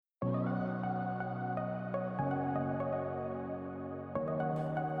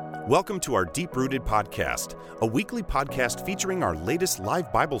Welcome to our Deep Rooted Podcast, a weekly podcast featuring our latest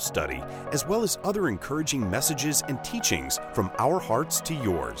live Bible study, as well as other encouraging messages and teachings from our hearts to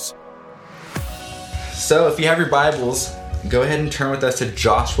yours. So if you have your Bibles, go ahead and turn with us to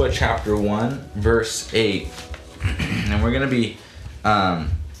Joshua chapter 1, verse 8. And we're going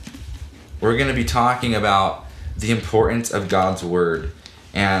to be talking about the importance of God's Word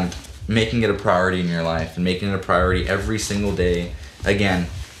and making it a priority in your life and making it a priority every single day. Again,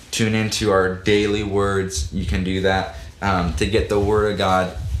 tune into our daily words. You can do that to get the Word of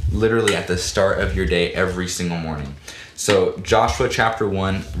God literally at the start of your day every single morning. So Joshua chapter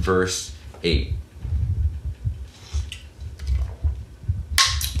 1, verse 8.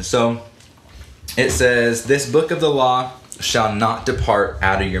 So it says, "This book of the law shall not depart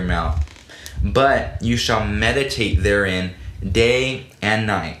out of your mouth, but you shall meditate therein day and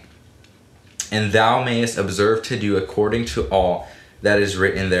night, and thou mayest observe to do according to all that is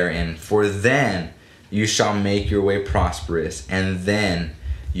written therein. For then you shall make your way prosperous, and then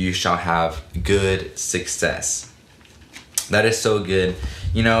you shall have good success." That is so good.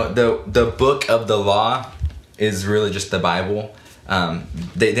 You know, the book of the law is really just the Bible.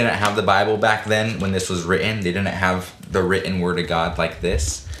 They didn't have the Bible back then when this was written. They didn't have the written word of God like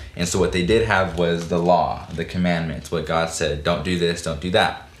this. And so what they did have was the law, the commandments, what God said, don't do this, don't do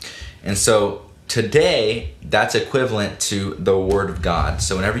that. And so today, that's equivalent to the Word of God.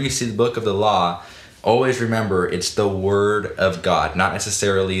 So whenever you see the book of the law, always remember it's the Word of God, not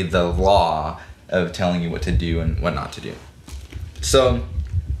necessarily the law of telling you what to do and what not to do. So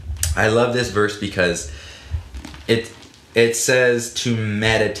I love this verse because it says to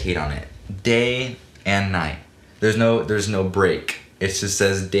meditate on it day and night. There's no break. It just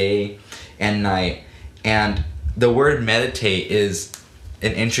says day and night. And the word meditate is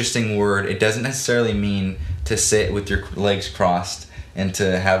an interesting word. It doesn't necessarily mean to sit with your legs crossed and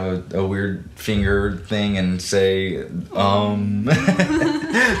to have a weird finger thing and say,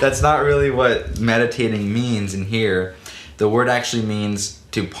 That's not really what meditating means in here. The word actually means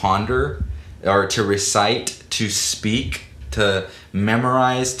to ponder or to recite, to speak, to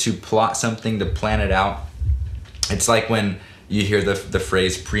memorize, to plot something, to plan it out. It's like when you hear the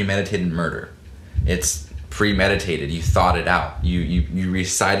phrase premeditated murder. It's premeditated. You thought it out. You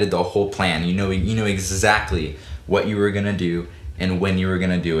recited the whole plan. You know exactly what you were gonna do and when you were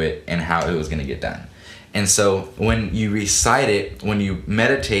gonna do it and how it was gonna get done. And so when you recite it, when you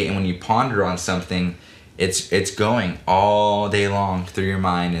meditate and when you ponder on something, it's going all day long through your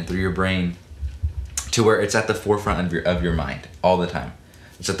mind and through your brain to where it's at the forefront of your mind all the time.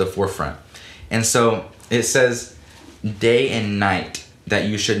 It's at the forefront. And so it says day and night that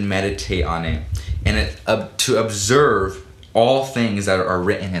you should meditate on it, and to observe all things that are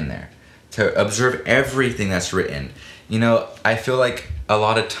written in there, to observe everything that's written. You know, I feel like a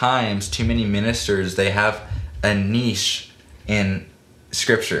lot of times too many ministers, they have a niche in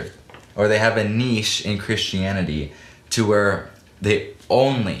scripture, or they have a niche in Christianity to where they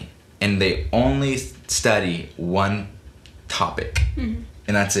only study one topic. Mm-hmm.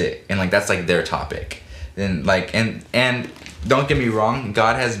 And that's it. And that's their topic. And and don't get me wrong,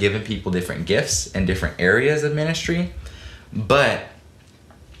 God has given people different gifts and different areas of ministry, but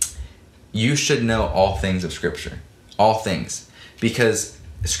you should know all things of Scripture. All things. Because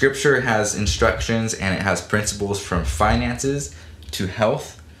Scripture has instructions and it has principles from finances to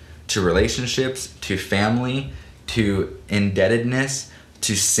health, to relationships, to family, to indebtedness,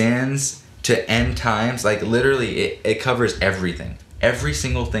 to sins, to end times. Literally, it covers everything. Every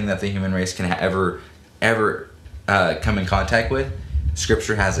single thing that the human race can ever come in contact with,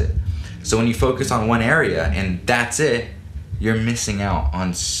 Scripture has it. So when you focus on one area and that's it, you're missing out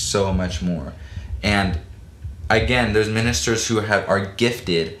on so much more. And again, there's ministers who are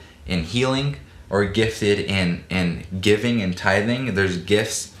gifted in healing or gifted in giving and tithing. There's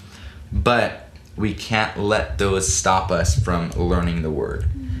gifts, but we can't let those stop us from learning the Word,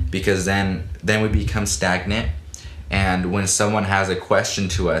 because then we become stagnant. And when someone has a question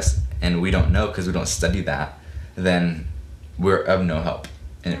to us and we don't know because we don't study that, then we're of no help.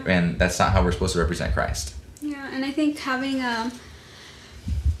 And that's not how we're supposed to represent Christ. Yeah, and I think having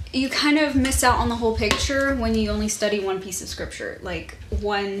you kind of miss out on the whole picture when you only study one piece of scripture,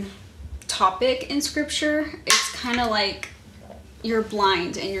 one topic in scripture. It's kind of like you're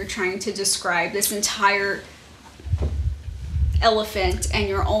blind and you're trying to describe this entire elephant and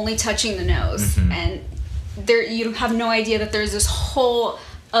you're only touching the nose. Mm-hmm. And you have no idea that there's this whole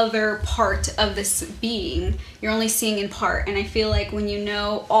other part of this being. You're only seeing in part. And I feel like when you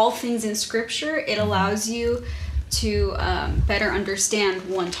know all things in scripture, it allows you to better understand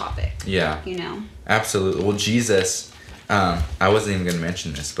one topic. Yeah. You know? Absolutely. Well, Jesus I wasn't even going to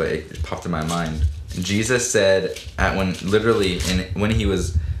mention this, but it popped in my mind. Jesus said when he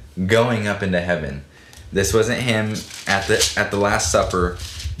was going up into heaven, this wasn't him at the Last Supper.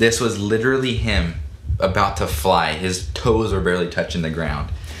 This was literally him about to fly. His toes were barely touching the ground.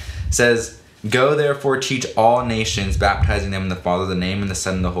 It says, "Go therefore, teach all nations, baptizing them in the Father, the name, and the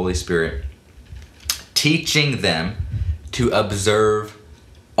Son, and the Holy Spirit, teaching them to observe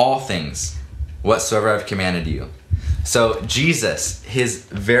all things whatsoever I've commanded you." So Jesus, his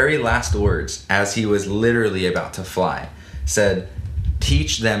very last words as he was literally about to fly, said,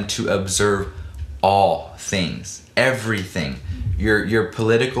 teach them to observe all things, everything. Your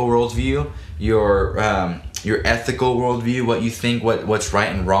political worldview, your ethical worldview, what you think, what's right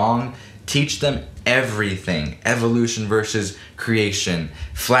and wrong. Teach them everything. Evolution versus creation,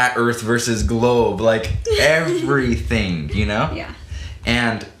 flat earth versus globe, like everything, you know? Yeah.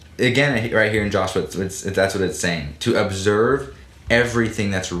 And again, right here in Joshua, that's what it's saying. To observe everything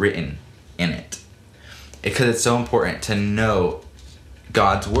that's written in it. Because it's so important to know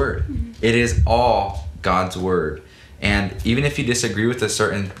God's word. Mm-hmm. It is all God's word. And even if you disagree with a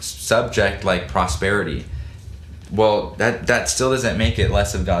certain subject like prosperity, well, that still doesn't make it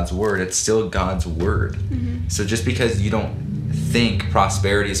less of God's word. It's still God's word. Mm-hmm. So just because you don't think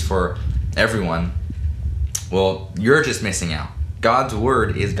prosperity is for everyone, well, you're just missing out. God's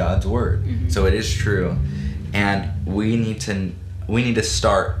word is God's word. Mm-hmm. So it is true. And we need to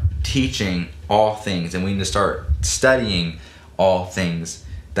start teaching all things, and we need to start studying all things.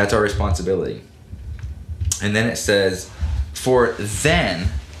 That's our responsibility. And then it says, "For then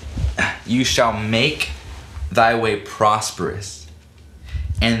you shall make thy way prosperous,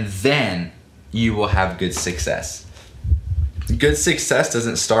 and then you will have good success." Good success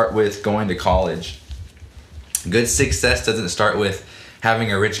doesn't start with going to college. Good success doesn't start with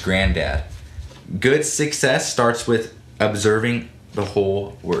having a rich granddad. Good success starts with observing the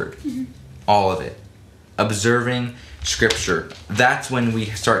whole word. Mm-hmm. All of it. Observing scripture. That's when we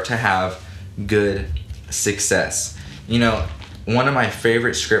start to have good success. You know, one of my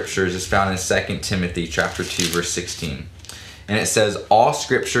favorite scriptures is found in 2 Timothy chapter 2, verse 16. And it says, "All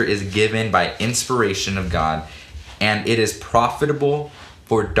scripture is given by inspiration of God, and it is profitable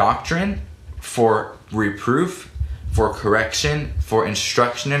for doctrine, for reproof, for correction, for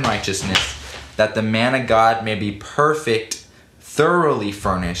instruction in righteousness, that the man of God may be perfect, thoroughly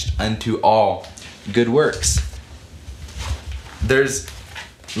furnished unto all good works." There's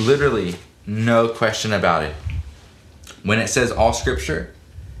literally no question about it. When it says all scripture,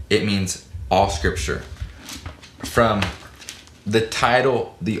 it means all scripture. From the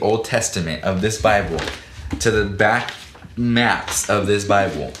title, the Old Testament of this Bible, to the back maps of this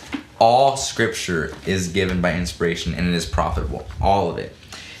Bible, all scripture is given by inspiration, and it is profitable. All of it.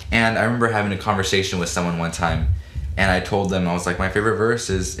 And I remember having a conversation with someone one time, and I told them, I was like, my favorite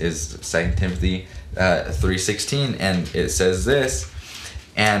verse is 2 Timothy 3:16, and it says this.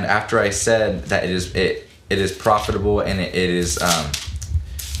 And after I said that it is profitable, and it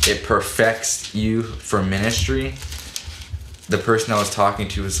perfects you for ministry, the person I was talking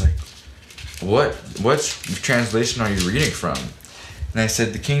to was like, what translation are you reading from? And I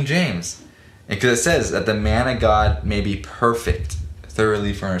said, the King James. And because it says that the man of God may be perfect,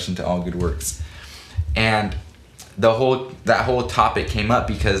 thoroughly furnished into all good works. And that whole topic came up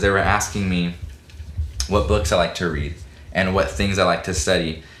because they were asking me what books I like to read and what things I like to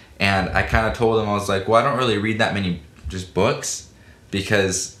study. And I kind of told them, I was like, well, I don't really read that many just books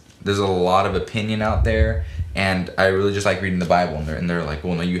because there's a lot of opinion out there, and I really just like reading the Bible. And they're like,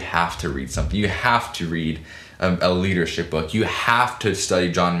 well, no, you have to read something. You have to read a leadership book. You have to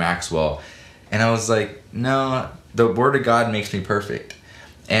study John Maxwell. And I was like, no, the Word of God makes me perfect.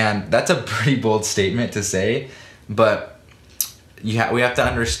 And that's a pretty bold statement to say, but we have to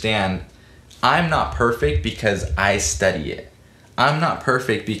understand, I'm not perfect because I study it. I'm not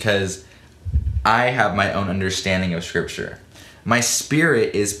perfect because I have my own understanding of Scripture. My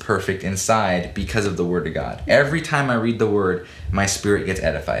spirit is perfect inside because of the Word of God. Every time I read the Word, my spirit gets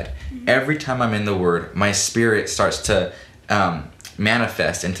edified. Every time I'm in the Word, my spirit starts to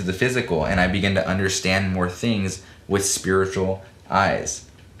manifest into the physical, and I begin to understand more things with spiritual eyes.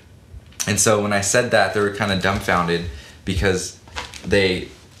 And so when I said that, they were kind of dumbfounded because they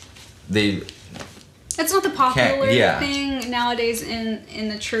it's not the popular thing nowadays in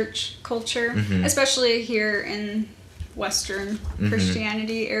the church culture, mm-hmm. especially here in Western mm-hmm.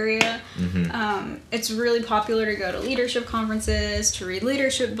 Christianity area. Mm-hmm. It's really popular to go to leadership conferences, to read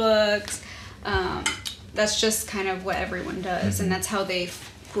leadership books. That's just kind of what everyone does, mm-hmm. and that's how they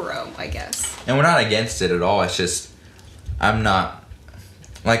grow, I guess. And we're not against it at all. It's just, I'm not,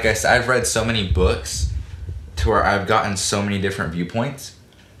 like I said, I've read so many books to where I've gotten so many different viewpoints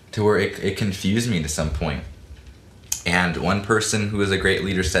to where it confused me to some point. And one person who was a great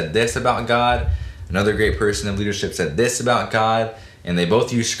leader said this about God, another great person of leadership said this about God, and they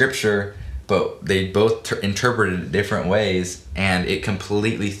both used scripture, but they both interpreted it different ways, and it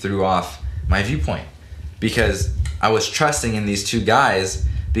completely threw off my viewpoint. Because I was trusting in these two guys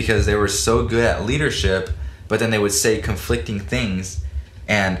because they were so good at leadership, but then they would say conflicting things.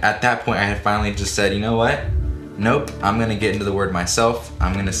 And at that point, I had finally just said, you know what? Nope, I'm going to get into the word myself.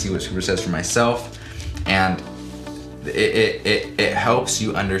 I'm going to see what scripture says for myself. And it helps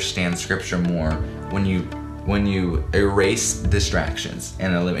you understand scripture more when you erase distractions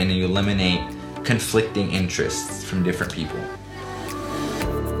and you eliminate conflicting interests from different people.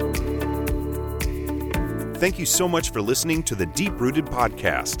 Thank you so much for listening to the Deep Rooted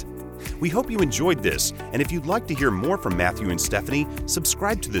Podcast. We hope you enjoyed this, and if you'd like to hear more from Matthew and Stephanie,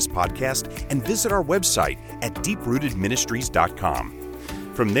 subscribe to this podcast and visit our website at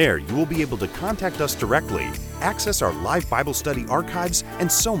deeprootedministries.com. From there, you will be able to contact us directly, access our live Bible study archives,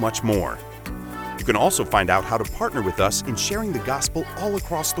 and so much more. You can also find out how to partner with us in sharing the gospel all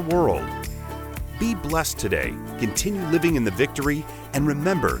across the world. Be blessed today, continue living in the victory, and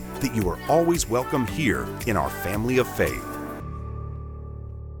remember that you are always welcome here in our family of faith.